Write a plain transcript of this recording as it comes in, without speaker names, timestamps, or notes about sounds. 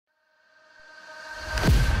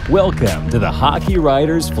Welcome to the Hockey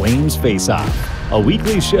Writers Flames Faceoff, a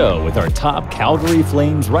weekly show with our top Calgary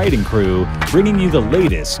Flames writing crew, bringing you the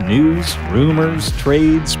latest news, rumors,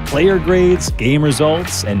 trades, player grades, game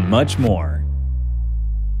results, and much more.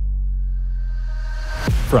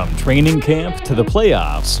 From training camp to the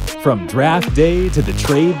playoffs, from draft day to the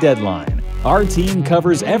trade deadline, our team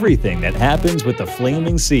covers everything that happens with the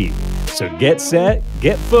Flaming Sea. So get set,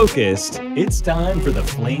 get focused. It's time for the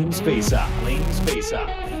Flames Faceoff. Flames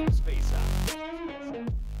Faceoff.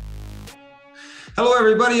 Hello,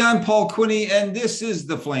 everybody. I'm Paul Quinney, and this is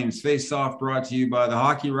the Flames Faceoff, brought to you by the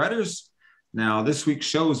Hockey Writers. Now, this week's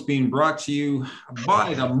show is being brought to you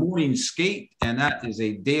by the Morning Skate, and that is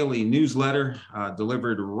a daily newsletter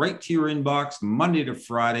delivered right to your inbox Monday to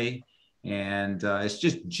Friday. And it's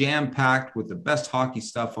just jam-packed with the best hockey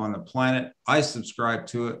stuff on the planet. I subscribe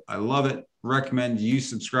to it. I love it. Recommend you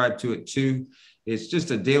subscribe to it too. It's just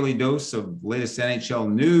a daily dose of latest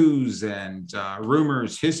NHL news and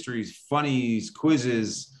rumors, histories, funnies,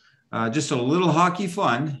 quizzes, just a little hockey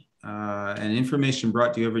fun and information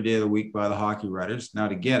brought to you every day of the week by the Hockey Writers. Now,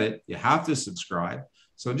 to get it, you have to subscribe.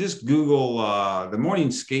 So just Google the Morning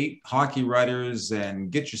Skate, Hockey Writers, and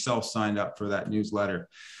get yourself signed up for that newsletter.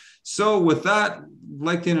 So with that, I'd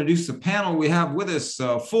like to introduce the panel. We have with us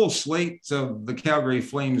a full slate of the Calgary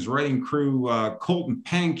Flames writing crew, Colton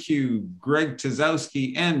Pankiw, Greg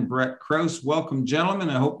Tysowski, and Brett Krauss. Welcome,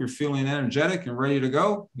 gentlemen. I hope you're feeling energetic and ready to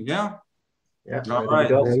go. Yeah? Yeah. All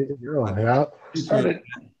right. Ready to go. Yeah. Started.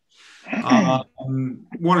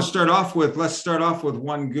 Let's start off with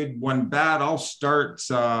one good, one bad. I'll start.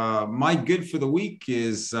 My good for the week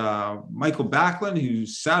is Michael Backlund, who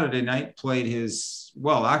Saturday night played his,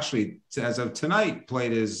 as of tonight,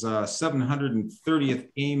 played his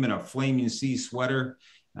 730th game in a Flaming Sea sweater.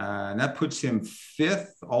 And that puts him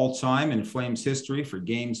fifth all time in Flames history for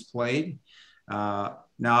games played. Now,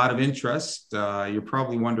 out of interest, you're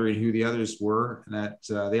probably wondering who the others were, and that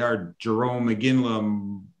they are Jerome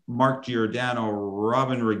McGinley, Mark Giordano,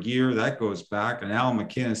 Robin Regier, that goes back, and Al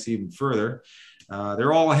McInnes even further.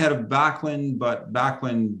 They're all ahead of Backlund, but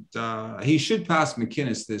Backlund, he should pass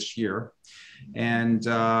McInnes this year. And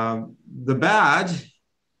the bad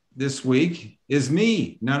this week is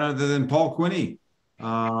me, none other than Paul Quinney.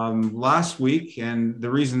 Last week, and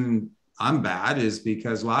the reason I'm bad is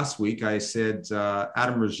because last week I said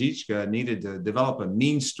Adam Ruzicka needed to develop a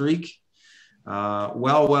mean streak.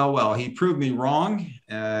 Well, he proved me wrong.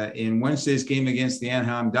 In Wednesday's game against the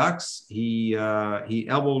Anaheim Ducks, he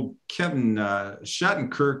elbowed Kevin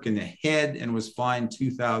Shattenkirk in the head and was fined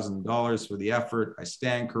 $2,000 for the effort. I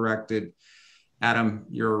stand corrected. Adam,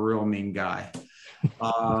 you're a real mean guy.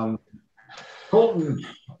 Colton,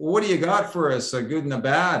 what do you got for us, a good and a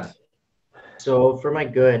bad? So for my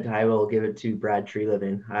good, I will give it to Brad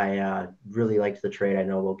Treliving. I really liked the trade. I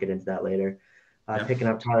know we'll get into that later. Picking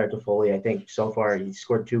up Tyler Toffoli, I think so far he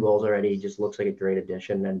scored 2 goals already. He just looks like a great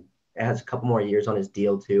addition and has a couple more years on his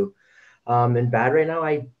deal too. And bad right now,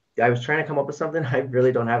 I was trying to come up with something. I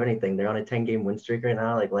really don't have anything. They're on a 10-game win streak right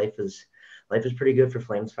now. Like life is pretty good for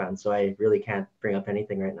Flames fans, so I really can't bring up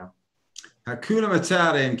anything right now. Hakuna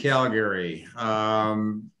Matata in Calgary.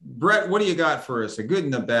 Brett, what do you got for us, a good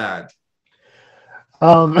and a bad?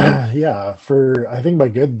 I think my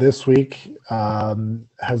good this week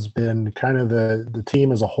has been kind of the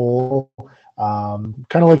team as a whole. Kind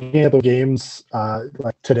of looking at the games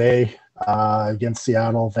like today against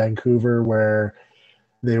Seattle, Vancouver, where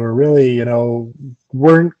they were really,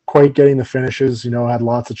 weren't quite getting the finishes, had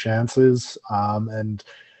lots of chances. And,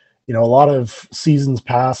 a lot of seasons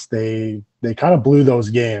past, they kind of blew those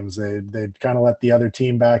games. They'd kind of let the other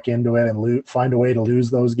team back into it and find a way to lose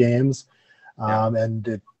those games. And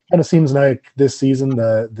it kind of seems like this season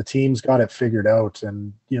the team's got it figured out,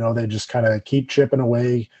 and they just kind of keep chipping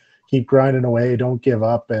away, keep grinding away, don't give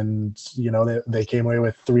up, and they came away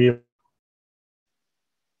with 3.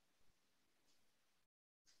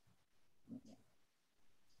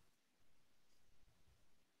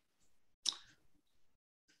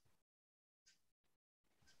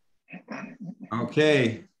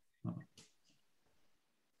 Okay.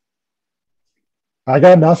 I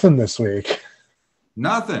got nothing this week.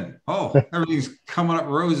 Nothing. Oh, everything's coming up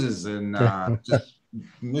roses, and just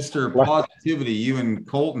Mr. Positivity, you and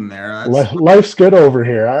Colton there. Life's good over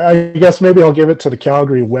here. I guess maybe I'll give it to the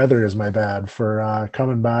Calgary weather as my bad for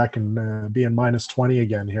coming back and being minus 20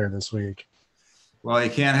 again here this week. Well, you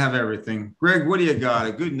can't have everything. Greg, what do you got?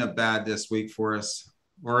 A good and a bad this week for us?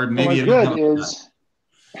 Or maybe my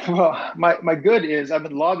good is I've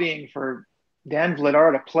been lobbying for Dan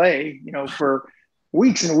Vladar to play, for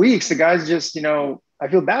weeks and weeks. The guy's just, I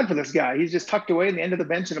feel bad for this guy. He's just tucked away in the end of the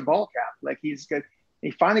bench in a ball cap. Like he's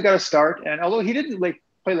He finally got a start, and although he didn't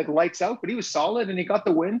play like lights out, but he was solid and he got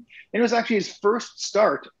the win. And it was actually his first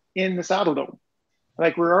start in the Saddle Dome.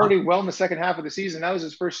 Like, we're already well in the second half of the season. That was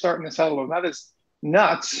his first start in the Saddle Dome. That is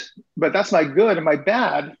nuts. But that's my good. And my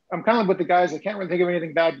bad, I'm kind of with the guys. I can't really think of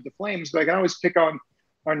anything bad with the Flames, but I can always pick on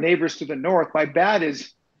our neighbors to the north. My bad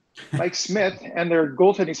is Mike Smith and their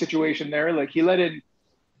goaltending situation there. Like, he let in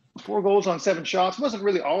 4 goals on 7 shots. It wasn't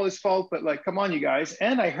really all his fault, but like, come on, you guys.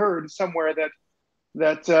 And I heard somewhere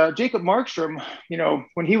that Jacob Markstrom,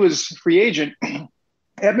 when he was free agent,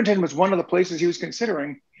 Edmonton was one of the places he was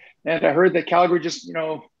considering. And I heard that Calgary just,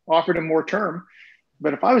 offered him more term.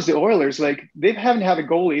 But if I was the Oilers, like, they haven't had a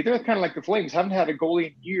goalie. They're kind of like the Flames, haven't had a goalie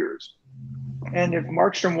in years. And if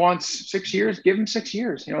Markstrom wants 6 years, give him 6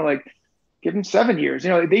 years. Give him 7 years.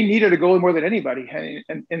 They needed a goalie more than anybody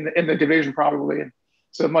in the division, probably. And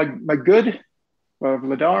so my good,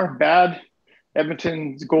 Vladar, bad,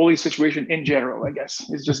 Edmonton's goalie situation in general, I guess,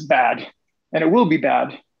 is just bad. And it will be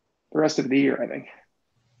bad the rest of the year, I think.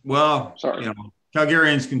 Well, sorry.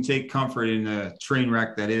 Calgarians can take comfort in the train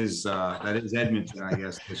wreck that is Edmonton, I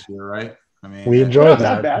guess, this year, right? I mean, we enjoyed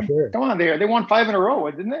that. Bad. Sure. Come on, they won 5 in a row,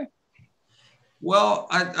 didn't they? Well,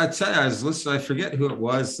 I tell you, I was listening. I forget who it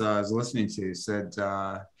was. I was listening to. Said,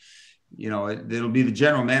 it'll be the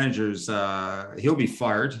general manager's. He'll be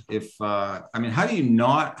fired if.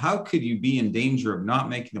 How could you be in danger of not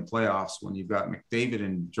making the playoffs when you've got McDavid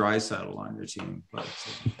and Draisaitl on your team? But,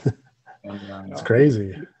 it's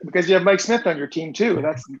crazy because you have Mike Smith on your team too.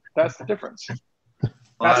 That's the difference.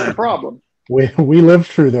 That's the problem. We lived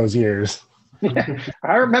through those years. Yeah,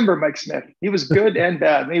 I remember Mike Smith. He was good and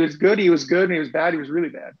bad. And he was good, and he was bad. He was really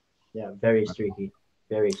bad. Yeah, very streaky.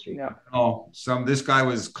 Very streaky. Yeah. Oh, this guy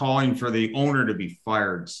was calling for the owner to be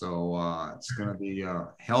fired. So it's going to be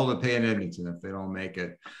hell to pay in Edmonton if they don't make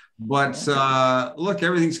it. But look,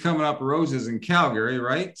 everything's coming up roses in Calgary,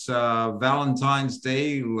 right? Valentine's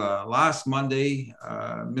Day last Monday,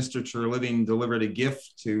 Mr. Treliving delivered a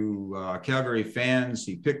gift to Calgary fans.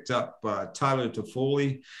 He picked up Tyler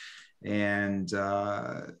Toffoli. And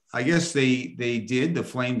I guess the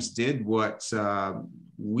Flames did what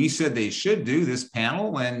we said they should do, this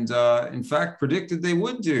panel, and in fact predicted they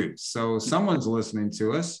would do. So someone's listening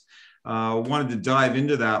to us. Wanted to dive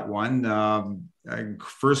into that one.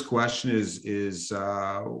 First question is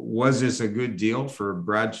was this a good deal for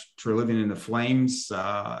Brad Treliving and the Flames?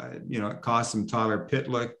 It cost him Tyler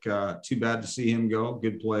Pitlick. Too bad to see him go.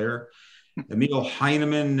 Good player. Emil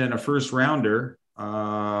Heineman and a first rounder.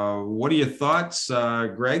 What are your thoughts,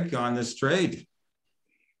 Greg, on this trade?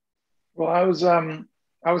 Well, I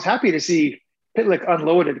was happy to see Pitlick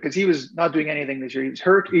unloaded because he was not doing anything this year. He was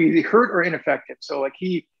hurt, or ineffective. So like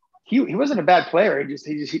he wasn't a bad player.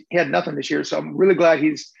 He had nothing this year. So I'm really glad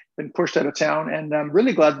he's been pushed out of town, and I'm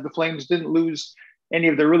really glad that the Flames didn't lose any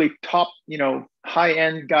of the really top, high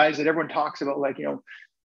end guys that everyone talks about, like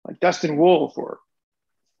Dustin Wolf or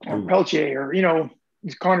Peltier or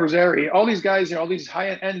Conor Zary, all these guys, all these high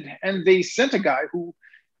end, and they sent a guy who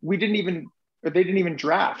they didn't even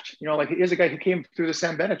draft. Here's a guy who came through the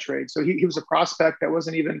Sam Bennett trade, so he was a prospect that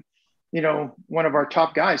wasn't even, one of our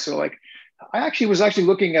top guys. So I was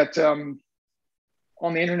looking at on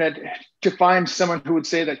the internet to find someone who would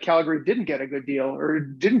say that Calgary didn't get a good deal or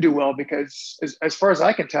didn't do well, because as far as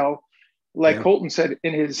I can tell, Colton said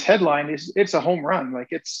in his headline, it's a home run.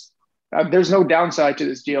 There's no downside to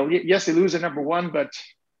this deal. Yes, they lose at number 1, but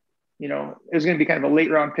it was going to be kind of a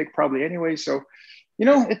late round pick probably anyway. So,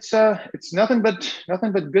 it's nothing but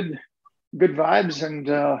good vibes,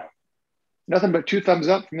 and nothing but 2 thumbs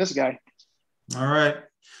up from this guy. All right.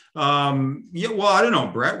 Well, I don't know,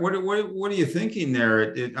 Brett. What are you thinking there?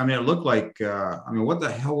 It looked like. What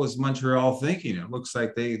the hell was Montreal thinking? It looks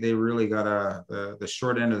like they really got the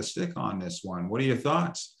short end of the stick on this one. What are your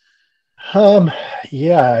thoughts?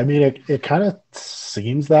 It kind of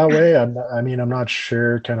seems that way. I'm not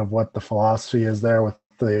sure kind of what the philosophy is there with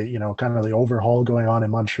the, kind of the overhaul going on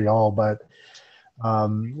in Montreal, but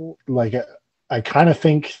I kind of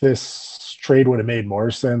think this trade would have made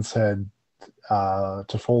more sense had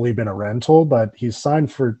Toffoli been a rental, but he's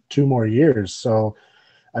signed for 2 more years. So,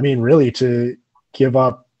 really to give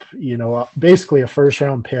up, basically a first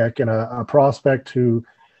round pick and a prospect who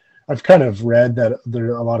I've kind of read that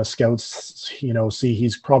there are a lot of scouts, see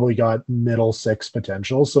he's probably got middle 6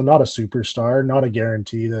 potential. So not a superstar, not a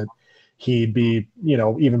guarantee that he'd be,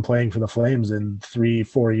 even playing for the Flames in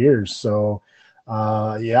 3-4 years. So,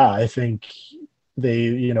 I think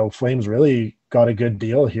they, Flames really got a good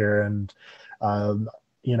deal here. And,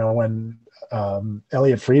 when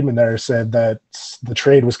Elliot Friedman there said that the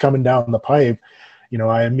trade was coming down the pipe,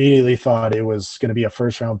 I immediately thought it was going to be a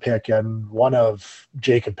first-round pick and one of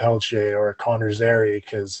Jacob Pelche or Connor Zary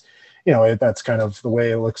because, that's kind of the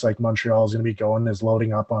way it looks like Montreal is going to be going, is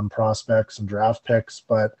loading up on prospects and draft picks.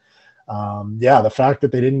 But, the fact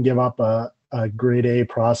that they didn't give up a grade A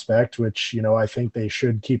prospect, which, I think they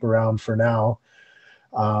should keep around for now,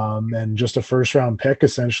 and just a first-round pick,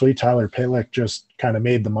 essentially, Tyler Pitlick just kind of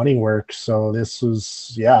made the money work. So this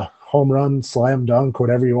was, home run, slam dunk,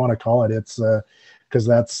 whatever you want to call it. It's because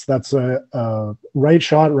that's a right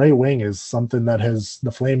shot, right wing is something that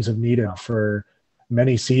the Flames have needed for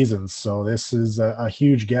many seasons. So this is a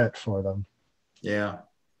huge get for them. Yeah.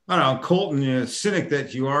 I don't know, Colton, a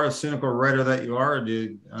cynical writer that you are,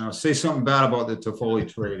 say something bad about the Toffoli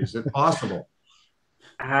trade. Is it possible?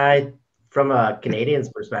 From a Canadian's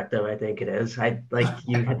perspective, I think it is. Like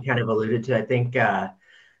you had kind of alluded to, I think the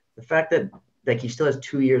fact that he still has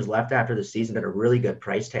 2 years left after the season at a really good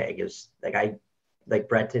price tag is like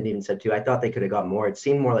Brett didn't even said too. I thought they could have got more. It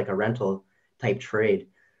seemed more like a rental type trade.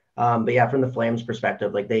 But yeah, from the Flames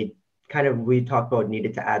perspective, like we talked about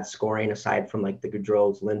needed to add scoring aside from like the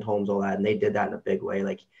Gaudreaus, Lindholms, all that. And they did that in a big way.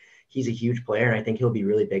 Like he's a huge player and I think he'll be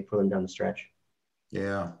really big for them down the stretch.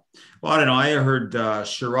 Yeah. Well, I don't know. I heard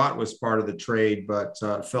Sherratt was part of the trade, but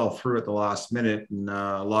fell through at the last minute. And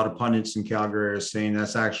a lot of pundits in Calgary are saying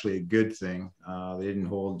that's actually a good thing. They didn't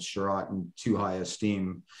hold Sherratt in too high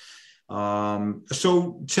esteem.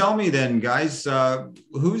 So tell me then, guys,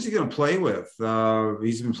 who's he going to play with?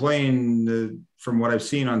 He's been playing, from what I've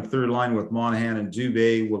seen, on third line with Monahan and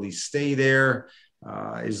Dubé. Will he stay there?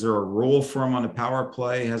 Is there a role for him on the power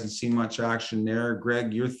play? Hasn't seen much action there.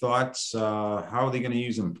 Greg, your thoughts? How are they going to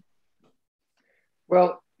use him?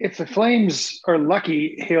 Well, if the Flames are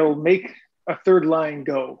lucky, he'll make a third line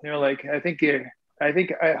go. I think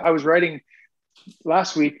I was writing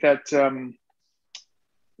last week that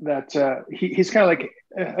he's kind of like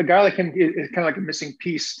a guy like him is kind of like a missing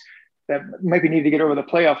piece that might be needed to get over the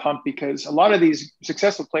playoff hump, because a lot of these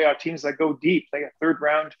successful playoff teams that go deep, like a third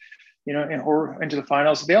round, or into the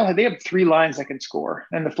finals, they have 3 lines that can score.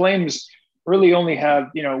 And the Flames really only have,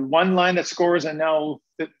 one line that scores. And now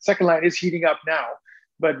the second line is heating up now,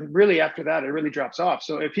 but really after that, it really drops off.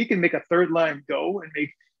 So if he can make a third line go and make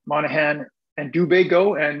Monahan and Dubé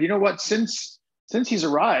go, and you know what, since he's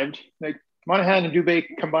arrived, like Monahan and Dubé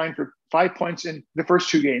combined for 5 points in the first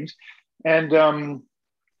 2 games. And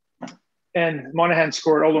Monahan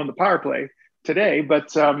scored all on the power play today.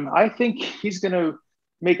 But I think he's going to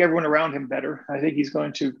make everyone around him better. I think he's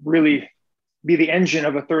going to really be the engine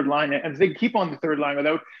of a third line. And if they keep on the third line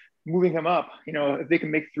without moving him up, if they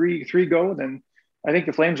can make three go, then I think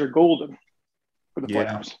the Flames are golden for the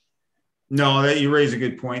playoffs. No, that you raise a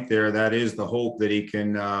good point there. That is the hope, that he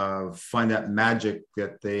can find that magic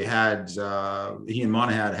that they had. He and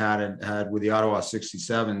Monahan had with the Ottawa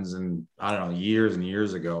 67s, and I don't know, years and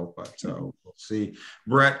years ago. But we'll see.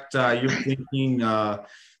 Brett, you're thinking,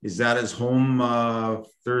 is that his home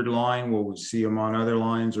third line? Will we see him on other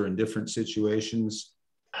lines or in different situations?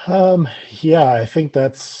 I think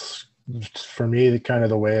that's, for me, kind of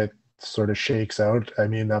the way it sort of shakes out. I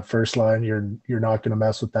mean, that first line, you're not going to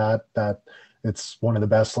mess with that. That it's one of the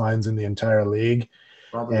best lines in the entire league.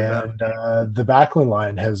 Probably. And the Backlund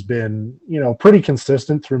line has been, pretty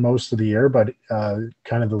consistent through most of the year, but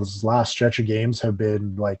kind of those last stretch of games have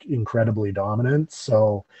been like incredibly dominant.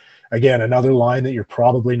 So again, another line that you're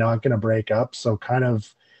probably not going to break up. So kind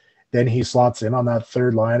of then he slots in on that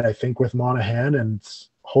third line, I think, with Monahan, and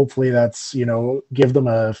hopefully that's, give them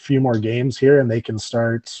a few more games here and they can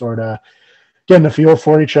start sort of getting a feel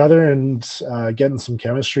for each other and getting some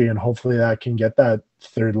chemistry, and hopefully that can get that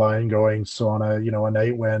third line going. So on a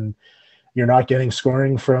night when you're not getting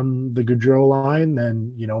scoring from the Gaudreau line,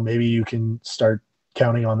 then, maybe you can start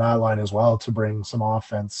counting on that line as well to bring some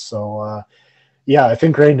offense. So I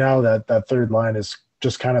think right now that third line is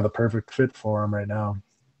just kind of the perfect fit for him right now.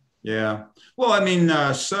 Yeah. Well, I mean,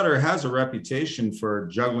 Sutter has a reputation for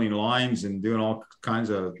juggling lines and doing all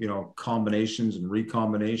kinds of, combinations and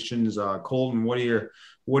recombinations. Colton, what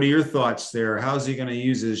are your thoughts there? How's he going to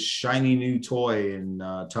use his shiny new toy in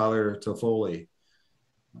Tyler Toffoli?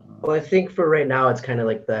 Well, I think for right now, it's kind of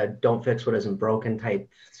like the don't fix what isn't broken type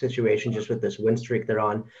situation, just with this win streak they're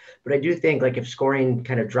on. But I do think, like, if scoring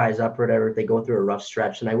kind of dries up or whatever, they go through a rough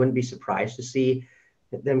stretch, and I wouldn't be surprised to see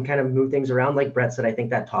them kind of move things around. Like Brett said, I think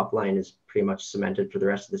that top line is pretty much cemented for the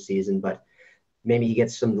rest of the season, but maybe he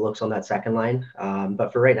gets some looks on that second line.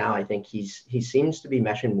 But for right now, I think he seems to be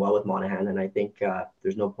meshing well with Monahan, and I think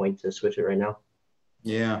there's no point to switch it right now.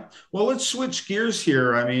 Yeah. Well, let's switch gears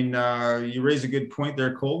here. I mean, you raise a good point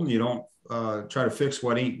there, Colton. You don't try to fix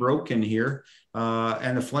what ain't broken here.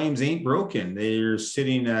 And the Flames ain't broken. They're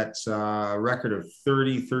sitting at a record of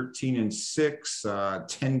 30, 13 and 6,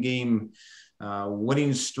 10-game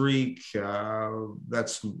winning streak.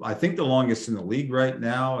 That's, I think, the longest in the league right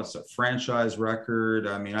now. It's a franchise record.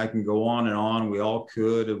 I mean, I can go on and on. We all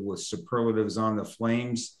could with superlatives on the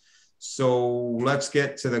Flames. So let's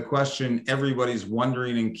get to the question everybody's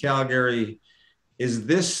wondering in Calgary. Is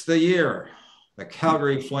this the year the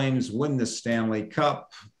Calgary Flames win the Stanley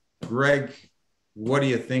Cup? Greg, what are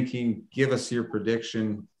you thinking? Give us your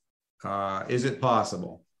prediction. Is it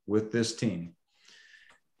possible with this team?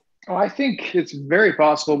 Oh, I think it's very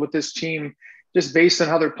possible with this team, just based on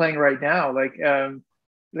how they're playing right now. Like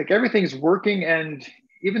everything's working, and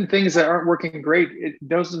even things that aren't working great,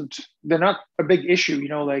 they're not a big issue.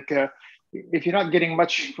 If you're not getting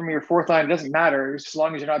much from your fourth line, it doesn't matter. As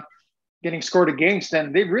long as you're not getting scored against,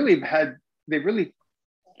 then they really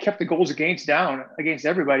kept the goals against down against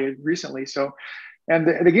everybody recently. So, and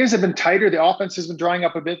the games have been tighter. The offense has been drying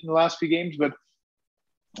up a bit in the last few games, but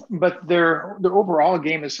their overall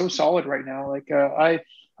game is so solid right now. I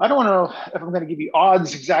don't want to know if I'm going to give you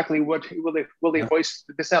odds exactly what will they hoist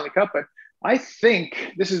the Stanley Cup, but I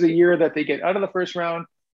think this is the year that they get out of the first round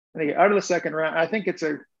and they get out of the second round. I think it's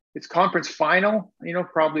conference final,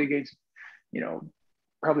 probably against,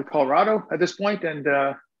 probably Colorado at this point. And,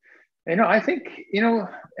 I think,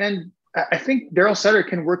 and I think Darryl Sutter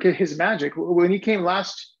can work his magic. When he came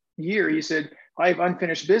last year, he said, I have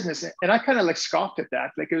unfinished business. And I kind of scoffed at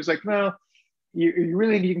that. It was like, no, you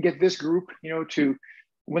really need to get this group, to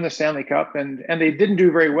win the Stanley Cup. And they didn't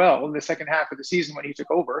do very well in the second half of the season when he took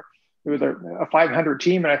over. It was a 500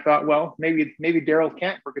 team. And I thought, well, maybe Darryl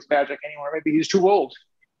can't work his magic anymore. Maybe he's too old.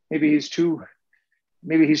 Maybe he's too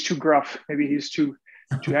gruff. Maybe he's too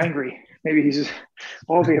angry. Maybe he's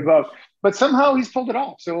all the above. But somehow he's pulled it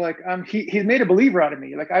off. So he's made a believer out of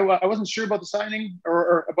me. I wasn't sure about the signing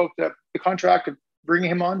or about the contract of bringing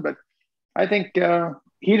him on, but I think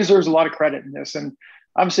he deserves a lot of credit in this. And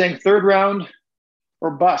I'm saying third round or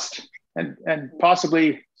bust, and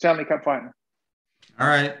possibly Stanley Cup final. All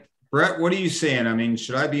right. Brett, what are you saying? I mean,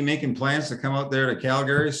 should I be making plans to come out there to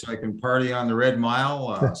Calgary so I can party on the Red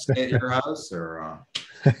Mile, stay at your house, or?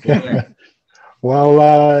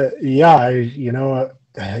 Well, yeah,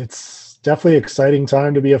 it's definitely an exciting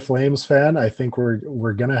time to be a Flames fan. I think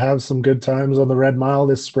we're gonna have some good times on the Red Mile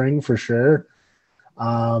this spring for sure.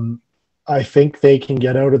 I think they can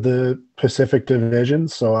get out of the Pacific Division,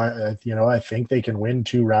 so I think they can win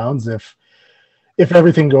 2 rounds if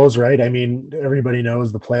everything goes right. I mean, everybody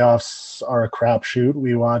knows the playoffs are a crapshoot.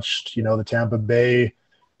 We watched, the Tampa Bay,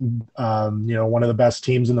 one of the best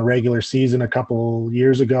teams in the regular season a couple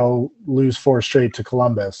years ago, lose 4 straight to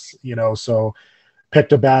Columbus, so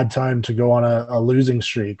picked a bad time to go on a losing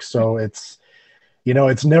streak. So it's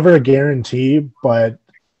never a guarantee, but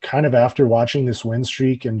kind of after watching this win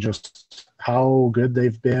streak and just how good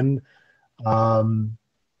they've been, I'm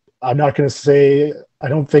not going to say I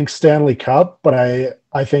don't think Stanley Cup, but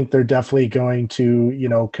I think they're definitely going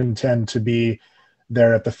to, contend to be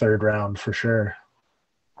there at the third round for sure.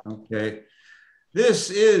 Okay. This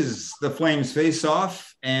is the Flames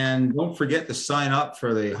Faceoff, and don't forget to sign up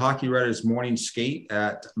for the Hockey Writers Morning Skate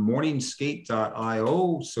at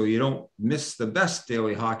morningskate.io so you don't miss the best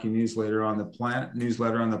daily hockey newsletter on the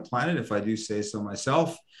planet, if I do say so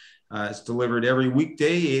myself. It's delivered every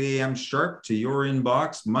weekday, 8 a.m. sharp to your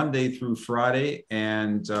inbox, Monday through Friday,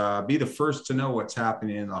 and be the first to know what's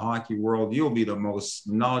happening in the hockey world. You'll be the most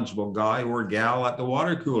knowledgeable guy or gal at the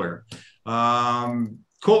water cooler.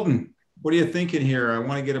 Colton, what are you thinking here? I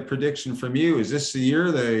want to get a prediction from you. Is this the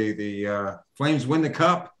year the Flames win the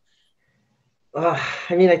Cup? I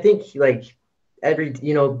think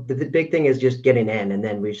the big thing is just getting in, and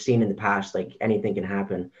then we've seen in the past, anything can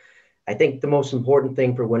happen. I think the most important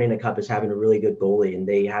thing for winning a cup is having a really good goalie, and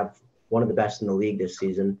they have one of the best in the league this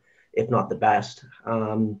season, if not the best.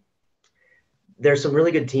 There's some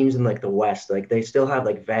really good teams in the West. They still have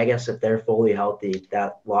Vegas, if they're fully healthy.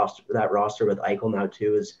 That roster with Eichel now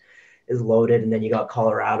too is loaded, and then you got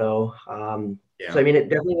Colorado. So it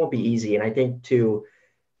definitely won't be easy. And I think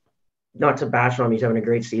not to bash on him, he's having a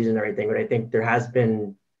great season and everything, but I think there has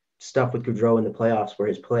been stuff with Gaudreau in the playoffs where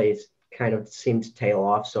his plays kind of seemed to tail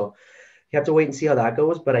off. So you have to wait and see how that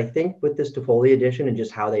goes. But I think with this Toffoli edition and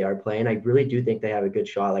just how they are playing, I really do think they have a good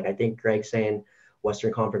shot. I think Greg's saying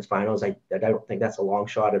Western Conference Finals. I don't think that's a long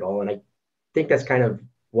shot at all. And I think that's kind of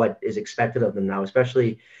what is expected of them now,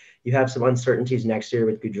 especially you have some uncertainties next year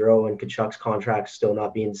with Gaudreau and Tkachuk's contracts still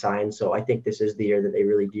not being signed. So I think this is the year that they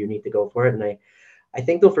really do need to go for it. And I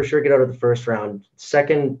think they'll for sure get out of the first round.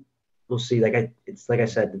 Second, we'll see. It's like I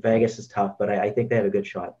said, Vegas is tough, but I think they have a good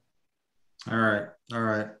shot. All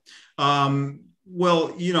right.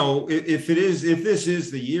 Well, if this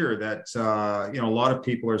is the year that, a lot of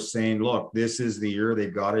people are saying, look, this is the year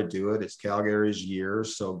they've got to do it. It's Calgary's year.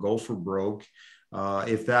 So go for broke.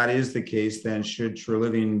 If that is the case, then should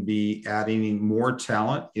Treliving be adding more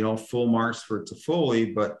talent, full marks for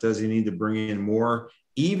Toffoli, but does he need to bring in more,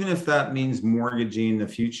 even if that means mortgaging the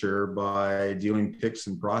future by dealing picks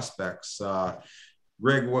and prospects?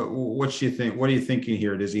 Greg, what do you think? What are you thinking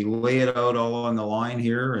here? Does he lay it out all on the line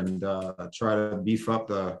here and try to beef up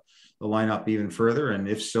the lineup even further? And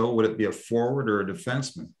if so, would it be a forward or a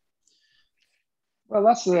defenseman? Well,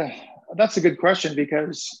 that's a good question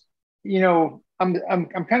because,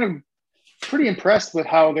 I'm kind of pretty impressed with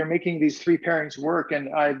how they're making these three pairings work. And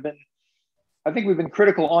I think we've been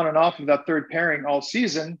critical on and off of that third pairing all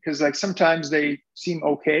season because sometimes they seem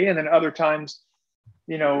okay. And then other times,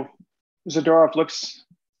 Zadorov looks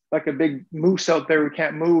like a big moose out there who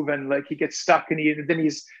can't move and he gets stuck and then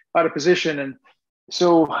he's out of position. And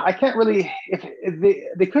so I can't really,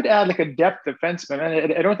 if they could add a depth defenseman,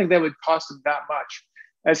 and I don't think that would cost them that much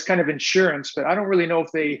as kind of insurance, but I don't really know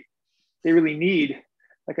if they really need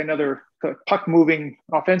another puck moving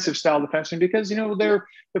offensive style defenseman because,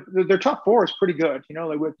 their top four is pretty good,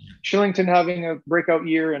 with Shillington having a breakout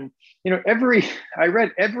year. And, I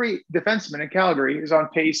read every defenseman in Calgary is on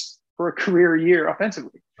pace for a career year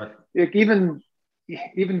offensively. Right. Even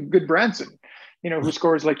good Branson, who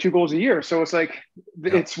scores 2 goals a year. So it's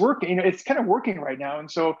it's working, it's kind of working right now. And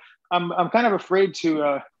so I'm kind of afraid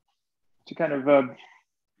to kind of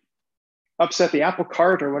upset the apple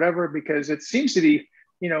cart or whatever, because it seems to be,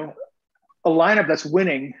 a lineup that's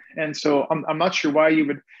winning. And so I'm not sure why you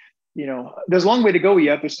would, there's a long way to go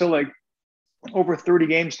yet. There's still over 30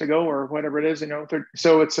 games to go or whatever it is,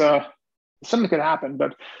 so it's something could happen,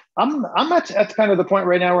 but I'm at kind of the point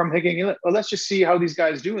right now where I'm thinking, well, let's just see how these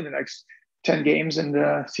guys do in the next 10 games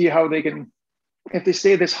and see how they can, if they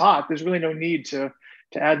stay this hot, there's really no need to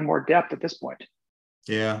add more depth at this point.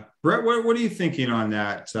 Yeah. Brett, what are you thinking on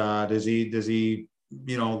that? Does he,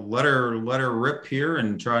 let her rip here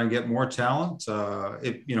and try and get more talent?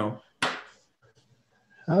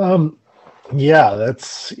 Yeah,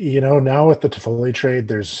 that's, now with the Toffoli trade,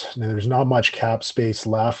 there's not much cap space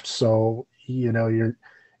left. So, you're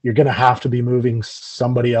going to have to be moving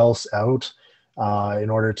somebody else out in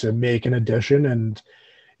order to make an addition. And,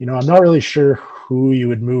 I'm not really sure who you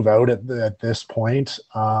would move out at this point.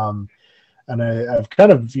 And I've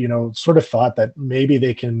kind of, sort of thought that maybe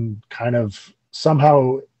they can kind of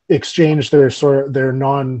somehow exchange their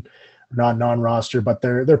not non-roster, but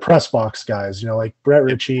they're press box guys, like Brett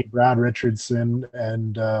Ritchie, Brad Richardson,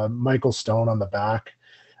 and Michael Stone on the back.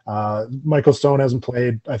 Michael Stone hasn't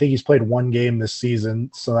played. I think he's played 1 game this season.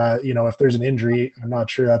 So that, if there's an injury, I'm not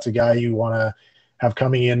sure that's a guy you want to have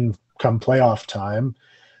coming in come playoff time.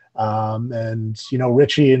 And,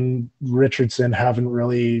 Ritchie and Richardson haven't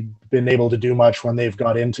really been able to do much when they've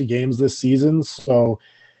got into games this season. So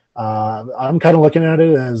I'm kind of looking at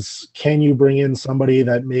it as, can you bring in somebody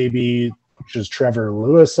that maybe pushes Trevor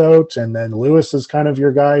Lewis out, and then Lewis is kind of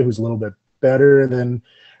your guy who's a little bit better than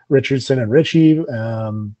Richardson and Ritchie.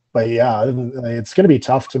 But yeah, it's going to be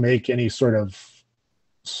tough to make any sort of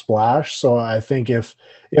splash. So I think if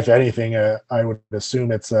anything, I would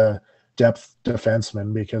assume it's a depth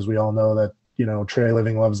defenseman, because we all know that,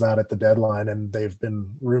 Treliving loves that at the deadline, and they've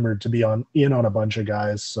been rumored to be on a bunch of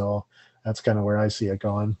guys. So that's kind of where I see it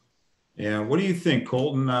going. Yeah. What do you think,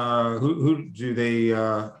 Colton? Who do they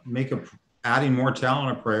make adding more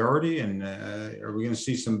talent a priority? And are we going to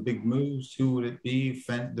see some big moves? Who would it be,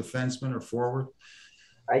 defenseman or forward?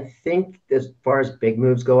 I think as far as big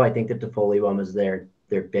moves go, I think the Toffoli one was their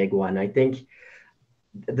big one. I think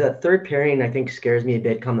the third pairing, scares me a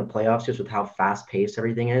bit come the playoffs, just with how fast paced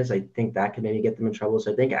everything is. I think that could maybe get them in trouble.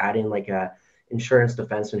 So I think adding a insurance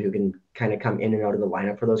defenseman who can kind of come in and out of the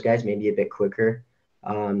lineup for those guys, maybe a bit quicker,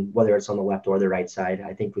 whether it's on the left or the right side,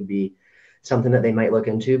 I think would be something that they might look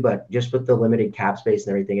into. But just with the limited cap space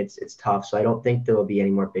and everything, it's tough. So I don't think there will be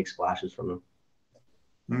any more big splashes from them.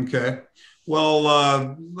 Okay.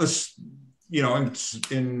 Well, let's,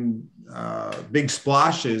 in big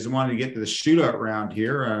splashes, I wanted to get to the shootout round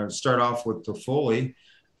here. Start off with Toffoli.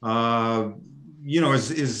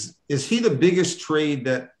 Is he the biggest trade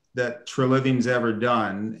that Treliving's ever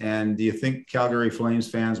done? And do you think Calgary Flames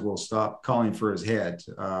fans will stop calling for his head?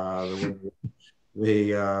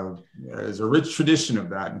 There's a rich tradition of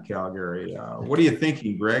that in Calgary. What are you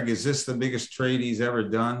thinking, Greg? Is this the biggest trade he's ever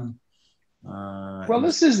done? Well,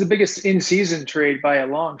 this is the biggest in-season trade by a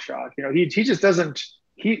long shot. He just doesn't.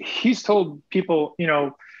 He's told people,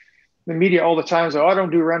 the media all the time. So I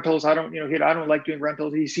don't do rentals. I don't, I don't like doing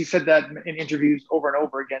rentals. He said that in interviews over and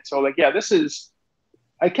over again. So like, yeah,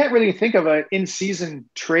 I can't really think of an in-season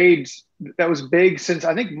trade that was big since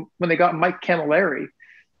I think when they got Mike Camilleri,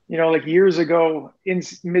 like years ago in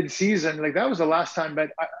mid-season, like that was the last time,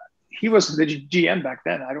 but he wasn't the GM back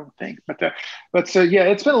then, I don't think. But so, yeah,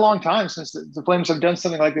 it's been a long time since the Flames have done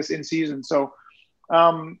something like this in season. So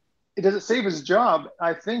does it save his job?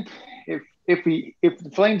 I think if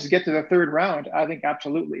the Flames get to the third round, I think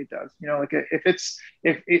absolutely it does. Like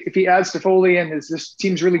if he adds Toffoli and this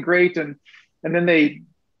team's really great and then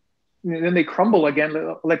they crumble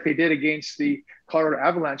again like they did against the Colorado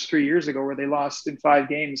Avalanche 3 years ago, where they lost in 5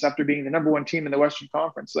 games after being the number 1 team in the Western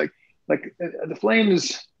Conference. Like the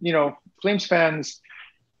Flames, Flames fans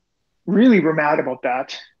really were mad about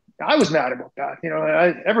that. I was mad about that.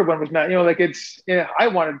 Everyone was mad. I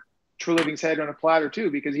wanted Treliving's head on a platter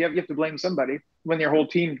too, because you have to blame somebody when your whole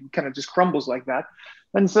team kind of just crumbles like that.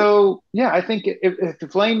 And so, yeah, I think if the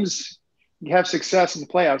Flames have success in the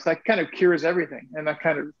playoffs, that kind of cures everything, and that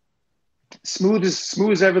kind of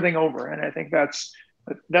smooths everything over. And I think that's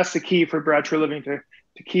the key for Brad Treliving to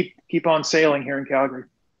keep on sailing here in Calgary.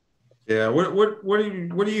 Yeah, what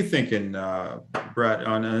are you thinking, Brett,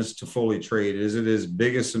 on his Toffoli trade? Is it his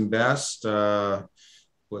biggest and best?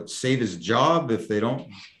 Save his job if they don't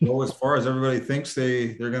go as far as everybody thinks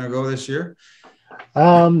they're going to go this year?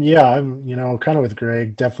 Yeah, I'm kind of with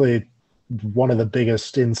Greg. Definitely one of the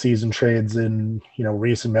biggest in-season trades in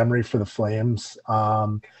recent memory for the Flames.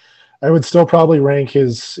 I would still probably rank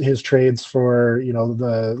his trades for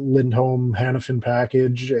the Lindholm Hanifin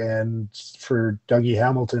package and for Dougie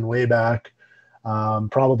Hamilton way back,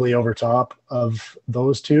 probably over top of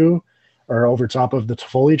those two, or over top of the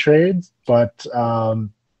Toffoli trades. But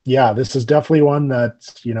yeah, this is definitely one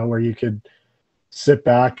that where you could sit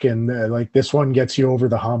back and like this one gets you over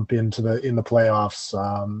the hump in the playoffs.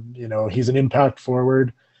 He's an impact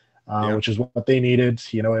forward. Which is what they needed.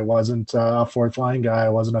 It wasn't a fourth line guy.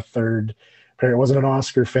 It wasn't a third pair. It wasn't an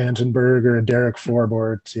Oscar Fantenberg or a Derek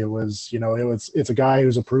Forbort. It was, it's a guy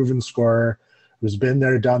who's a proven scorer, who's been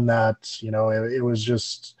there, done that. It was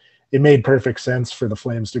just, it made perfect sense for the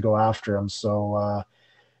Flames to go after him. So,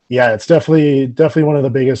 yeah, it's definitely one of the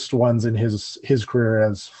biggest ones in his career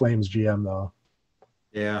as Flames GM, though.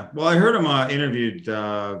 Yeah. Well, I heard him interviewed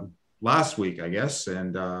last week, I guess,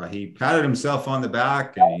 and he patted himself on the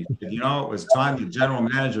back and he said, it was time the general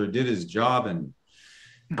manager did his job, and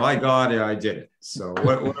by God, I did it. So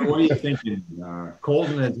what are you thinking,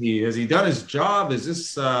 Colton? Has he done his job? Is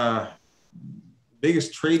this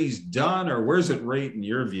biggest trade he's done, or where's it rate in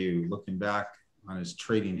your view, looking back on his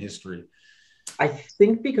trading history? I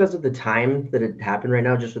think because of the time that it happened right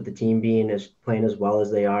now, just with the team playing as well as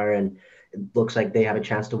they are, and it looks like they have a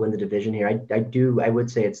chance to win the division here. I would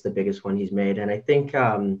say it's the biggest one he's made. And I think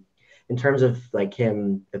in terms of like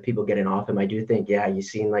him, the people getting off him, I do think, yeah, you've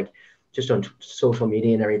seen like just on social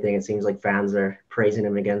media and everything, it seems like fans are praising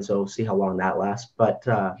him again. So we'll see how long that lasts. But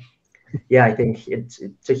yeah, I think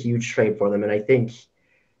it's a huge trade for them. And I think,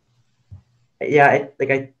 yeah,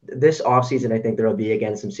 this offseason, I think there will be,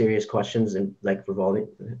 again, some serious questions and like revolving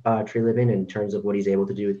Treliving in terms of what he's able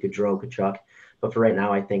to do with Gaudreau, Kachuk. But for right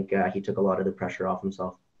now, I think he took a lot of the pressure off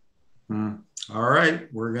himself. All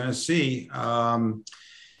right, we're going to see.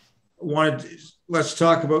 Let's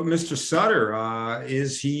talk about Mr. Sutter.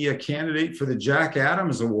 Is he a candidate for the Jack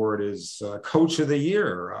Adams Award as Coach of the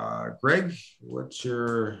Year? Greg, what's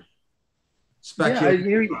your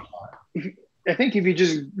speculation? Yeah, I think if you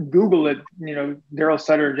just Google it, Darryl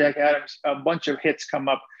Sutter, Jack Adams, a bunch of hits come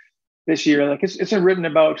up this year. Like it's written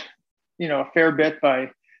about, a fair bit by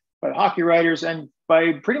hockey writers and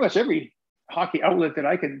by pretty much every hockey outlet that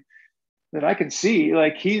I can see.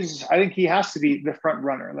 Like I think he has to be the front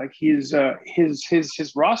runner. Like his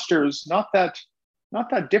roster's not that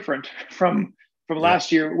different from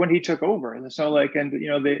last year when he took over. And so Brad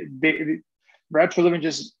Treliving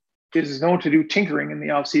just is known to do tinkering in the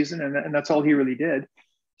offseason, and that's all he really did.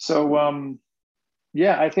 So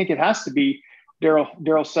yeah, I think it has to be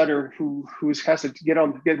Darryl Sutter who has to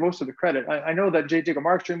get most of the credit. I know that Jacob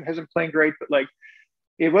Markstrom hasn't playing great, but like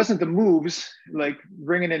it wasn't the moves like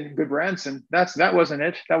bringing in Goodbranson. That wasn't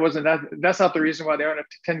it. That's not the reason why they're on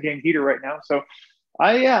a 10-game heater right now. So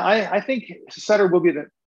I think Sutter will be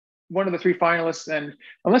one of the 3 finalists, and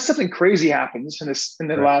unless something crazy happens in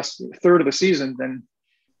the last third of the season, then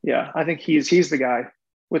yeah, I think he's the guy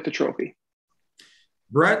with the trophy.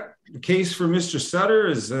 Brett, the case for Mr. Sutter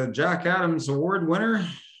is a Jack Adams Award winner,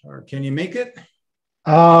 or can you make it?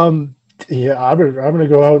 Yeah, I'm gonna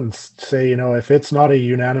go out and say, if it's not a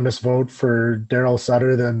unanimous vote for Darryl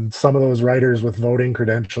Sutter, then some of those writers with voting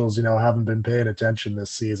credentials, haven't been paying attention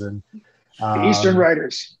this season. The Eastern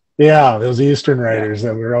writers. Yeah, those Eastern writers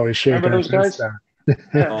that were always shaking. Remember those guys?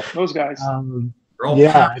 Yeah, those guys.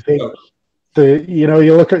 I think you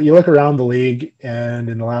look around the league and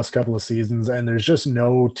in the last couple of seasons, and there's just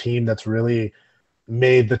no team that's really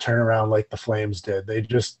made the turnaround like the Flames did. They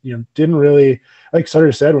just didn't really, like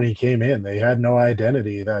Sutter said when he came in, they had no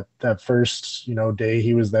identity that first day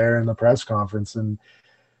he was there in the press conference, and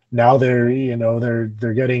now they're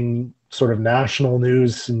getting sort of national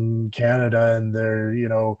news in Canada, and they're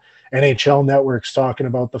NHL networks talking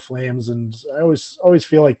about the Flames, and I always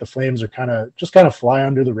feel like the Flames are kind of fly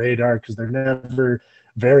under the radar because they're never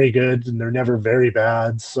very good and they're never very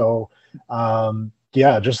bad. So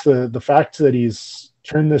just the fact that he's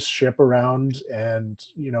turned this ship around, and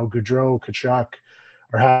Gaudreau, Tkachuk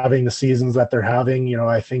are having the seasons that they're having,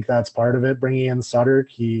 I think that's part of it. Bringing in Sutter,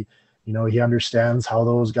 he understands how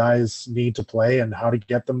those guys need to play and how to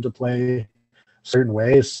get them to play certain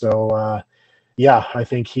ways. So I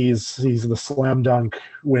think he's the slam dunk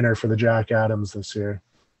winner for the Jack Adams this year.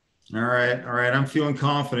 All right. I'm feeling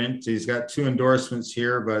confident. He's got 2 endorsements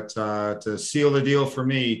here, but to seal the deal for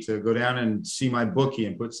me, to go down and see my bookie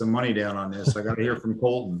and put some money down on this, I got to hear from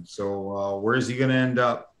Colton. So where is he going to end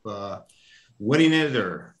up? Winning it,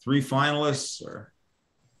 or 3 finalists? Or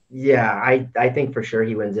yeah, I think for sure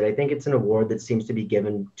he wins it. I think it's an award that seems to be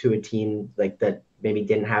given to a team like that maybe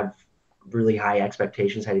didn't have really high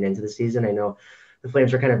expectations heading into the season. I know the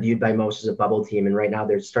Flames are kind of viewed by most as a bubble team, and right now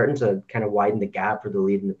they're starting to kind of widen the gap for the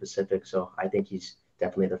lead in the Pacific. So I think he's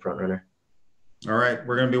definitely the front runner. All right,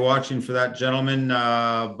 we're going to be watching for that, gentlemen.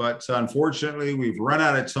 But unfortunately, we've run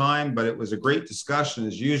out of time, but it was a great discussion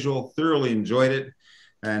as usual. Thoroughly enjoyed it.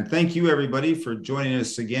 And thank you, everybody, for joining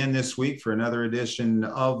us again this week for another edition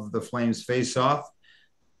of the Flames Faceoff.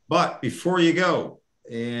 But before you go,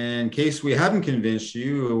 in case we haven't convinced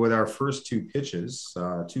you with our first 2 pitches,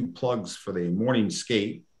 2 plugs for the morning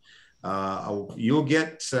skate, you'll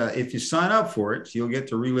get, if you sign up for it, you'll get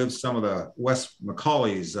to relive some of the Wes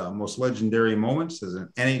Macaulay's most legendary moments as an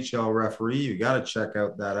NHL referee. You got to check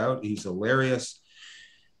that out. He's hilarious.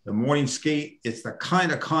 The morning skate, it's the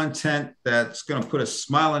kind of content that's going to put a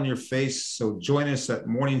smile on your face. So join us at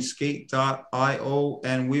morningskate.io,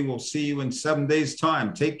 and we will see you in 7 days'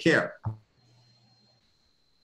 time. Take care.